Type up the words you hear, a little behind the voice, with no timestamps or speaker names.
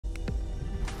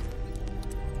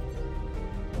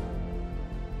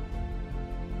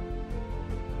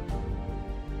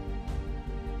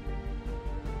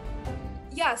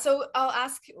Yeah, so I'll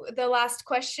ask the last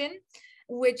question,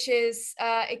 which is,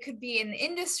 it could be in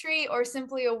industry or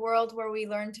simply a world where we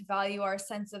learn to value our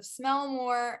sense of smell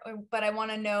more. But I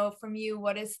want to know from you,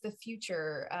 what is the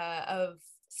future of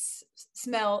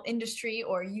smell industry,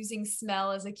 or using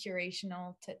smell as a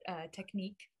curational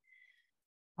technique?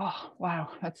 Oh, wow,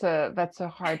 that's a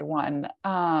hard one.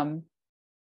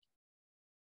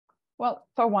 Well,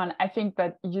 for one, I think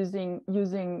that using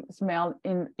smell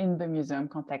in the museum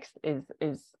context is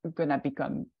gonna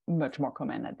become much more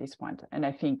common at this point. And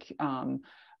I think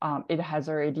it has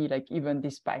already, like, even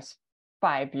this past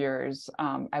 5 years,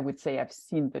 I would say I've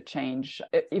seen the change,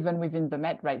 even within the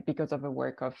Met, right? Because of the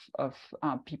work of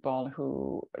people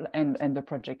who, and the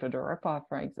project of Europa,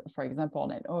 for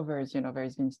example, and others.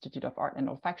 There's the Institute of Art and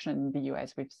Olfaction in the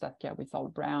US with Satya, with Al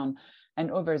Brown, and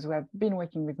others who have been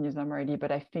working with museum already,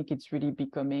 but I think it's really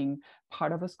becoming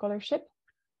part of a scholarship.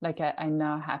 Like I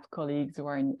now have colleagues who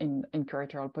are in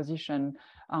curatorial position,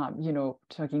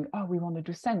 talking, oh, we want to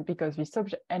do scent because we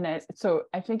subject, and so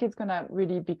I think it's gonna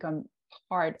really become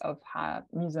part of how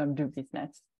museums do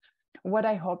business. What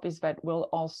I hope is that we'll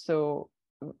also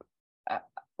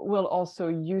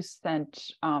use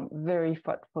scent very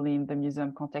thoughtfully in the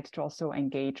museum context to also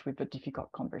engage with the difficult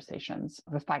conversations.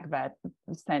 The fact that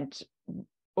scent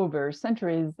over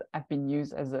centuries have been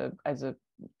used as a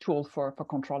tool for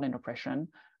control and oppression.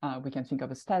 We can think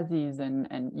of Stasis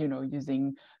and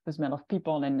using the smell of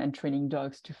people and training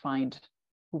dogs to find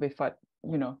who they thought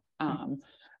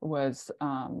was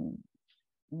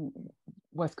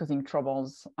causing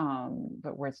troubles,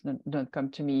 but words don't come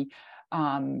to me,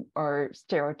 or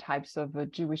stereotypes of a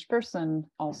Jewish person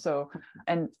also,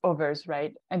 and others,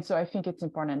 right? And so I think it's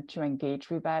important to engage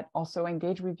with that, also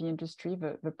engage with the industry,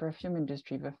 the perfume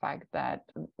industry, the fact that,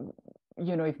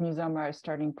 if museums are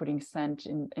starting putting scent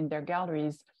in their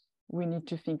galleries, we need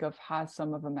to think of how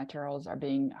some of the materials are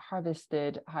being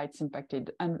harvested, how it's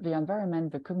impacted and the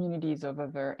environment, the communities over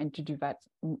there, and to do that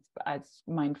as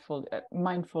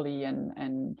mindfully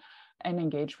and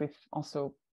engage with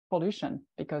also pollution,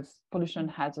 because pollution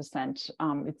has a scent.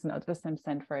 It's not the same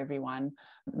scent for everyone.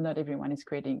 Not everyone is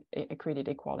created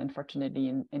equal, unfortunately,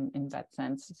 in that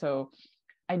sense. So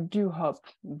I do hope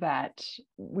that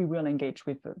we will engage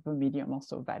with the medium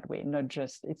also that way, not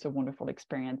just it's a wonderful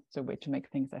experience, it's a way to make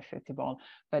things accessible,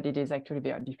 but it is actually a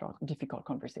very difficult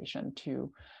conversation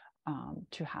to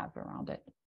have around it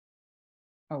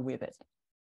or with it.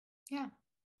 Yeah,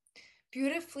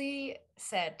 beautifully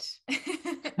said.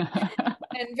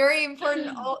 And very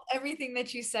important, everything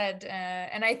that you said.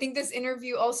 And I think this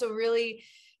interview also really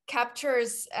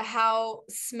captures how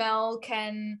smell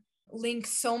can link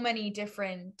so many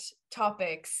different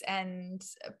topics and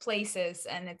places,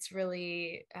 and it's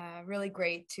really really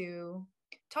great to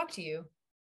talk to you.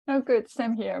 Oh, good.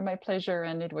 Same here. My pleasure,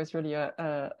 and it was really an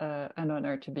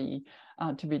honor to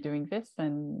be doing this.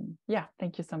 And yeah,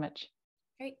 thank you so much.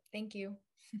 Great, thank you.